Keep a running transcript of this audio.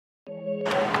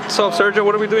So, Sergio,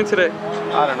 what are we doing today?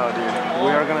 I don't know, dude.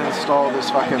 We are gonna install this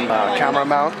fucking camera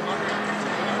mount.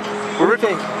 We're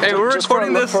Just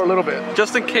recording this for a little bit,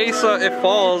 just in case it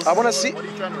falls. I want to see. What are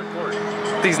you trying to record?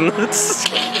 These nuts.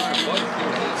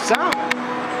 Sound.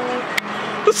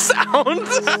 The sound.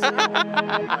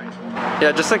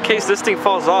 Yeah, just in case this thing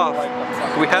falls off.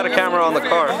 We had a camera on the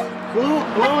car.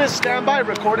 Blue is standby.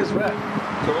 Record is red.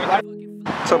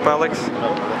 What's up, Alex?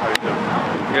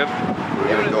 Good.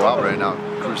 We're gonna go out right now.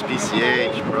 Cruise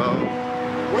PCH, bro.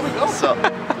 Where we go? What's up?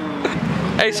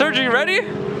 Hey, Sergio, you ready?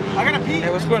 I gotta pee.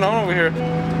 Hey, what's going on over here?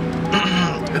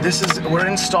 We're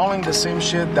installing the same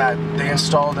shit that they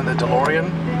installed in the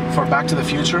DeLorean for Back to the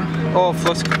Future. Oh,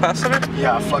 flux capacitor?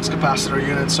 Yeah, flux capacitor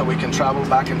unit, so we can travel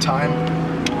back in time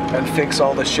and fix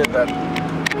all the shit that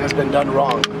has been done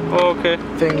wrong. Oh, okay.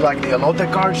 Things like the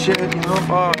elote card shit, you know?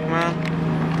 Fuck, man.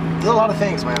 There's a lot of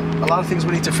things, man. A lot of things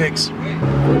we need to fix.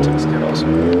 Vortex kit also.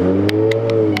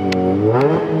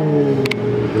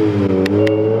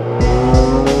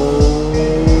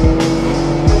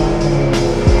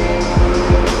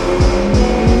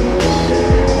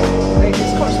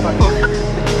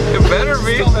 It better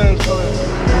be.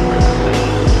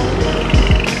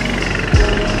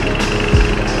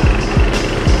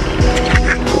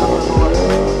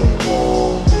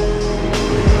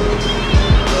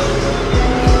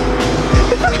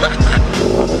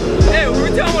 Hey, we were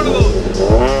down one of those.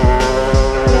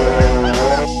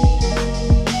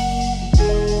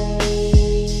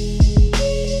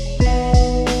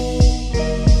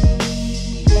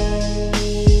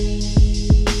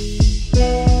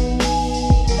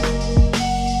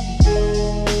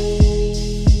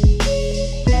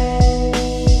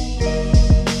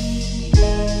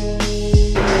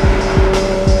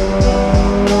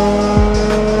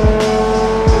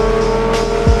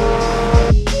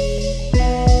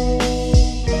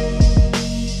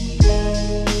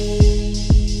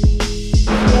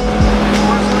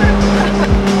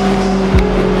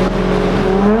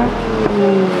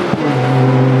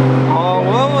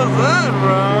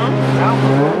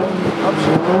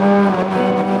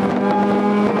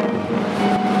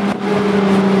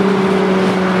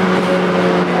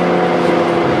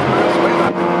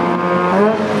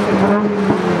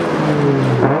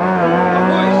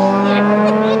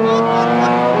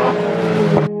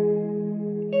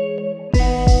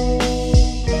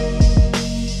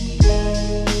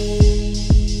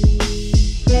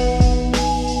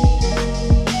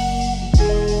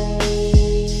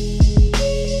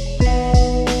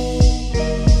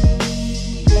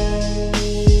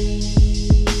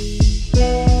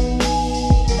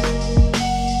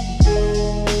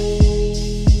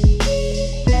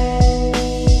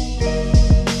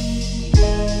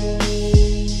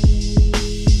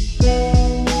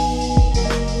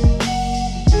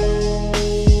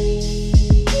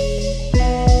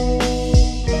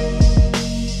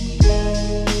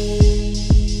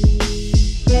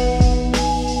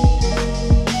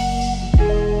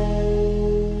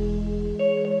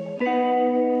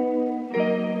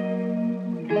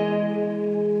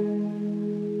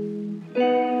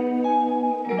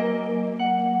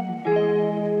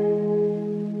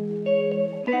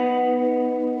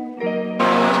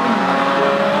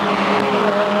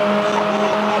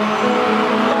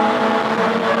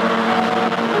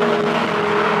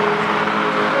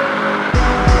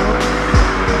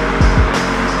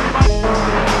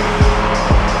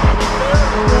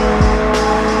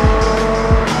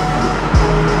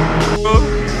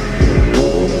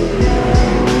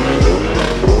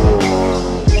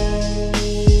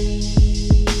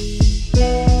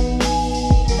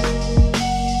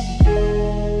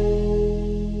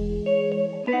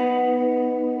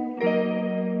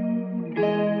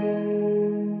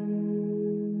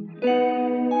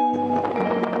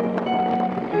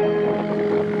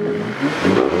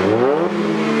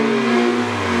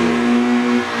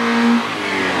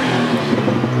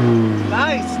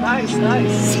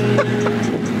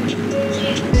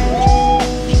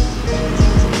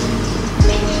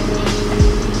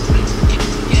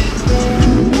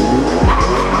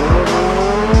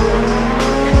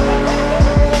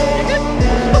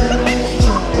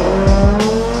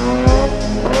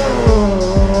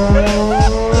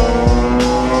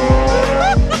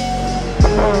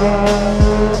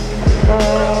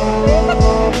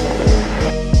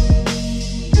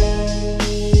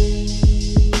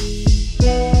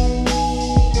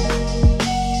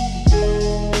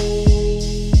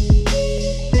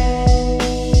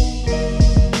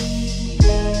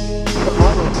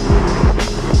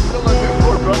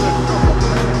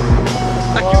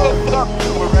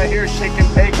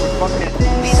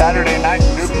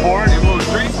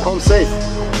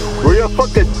 We're gonna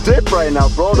fucking dip right now,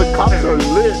 bro. The cops are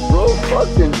lit, bro.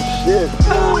 Fucking shit.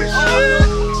 Oh shit!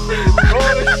 Bro,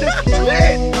 this shit's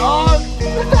lit, dog.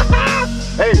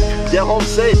 Hey, get home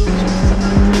safe.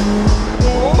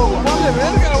 Oh, man,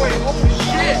 I gotta wait. Oh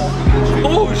shit!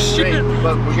 Oh shit!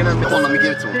 But we're gonna hold on, let me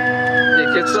give it to him.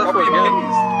 Yeah, get stuff for him. Oh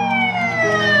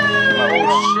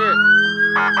shit!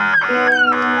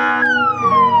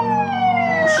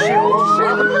 Oh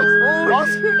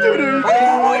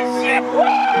shit!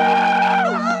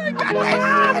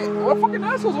 What fucking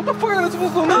assholes? What the fuck are they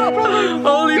supposed to do now, bro?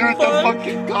 Holy Dude, fuck! the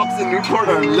fucking cops in Newport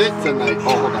are lit tonight. Oh,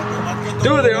 hold on.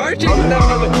 Dude, they are chasing that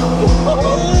mother.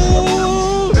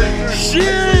 Oh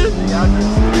shit!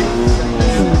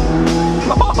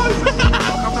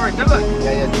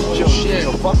 Yeah, just chill. Shit.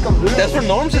 Yo, fuck them, dude. That's where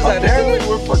Norms is at, dude.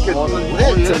 We're fucking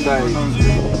lit tonight.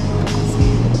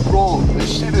 Bro,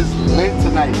 this shit is lit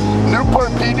tonight. Newport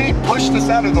PD pushed us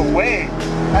out of the way.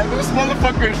 And this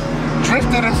motherfucker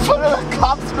drifted in front of the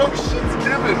cops. No shit's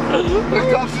given. The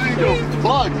cops didn't go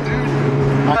fuck, dude.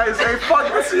 Guys, hey, fuck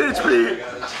the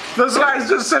CHP. Those guys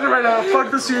just said it right now.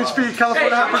 Fuck the CHP.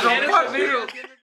 California Happers. Fuck you.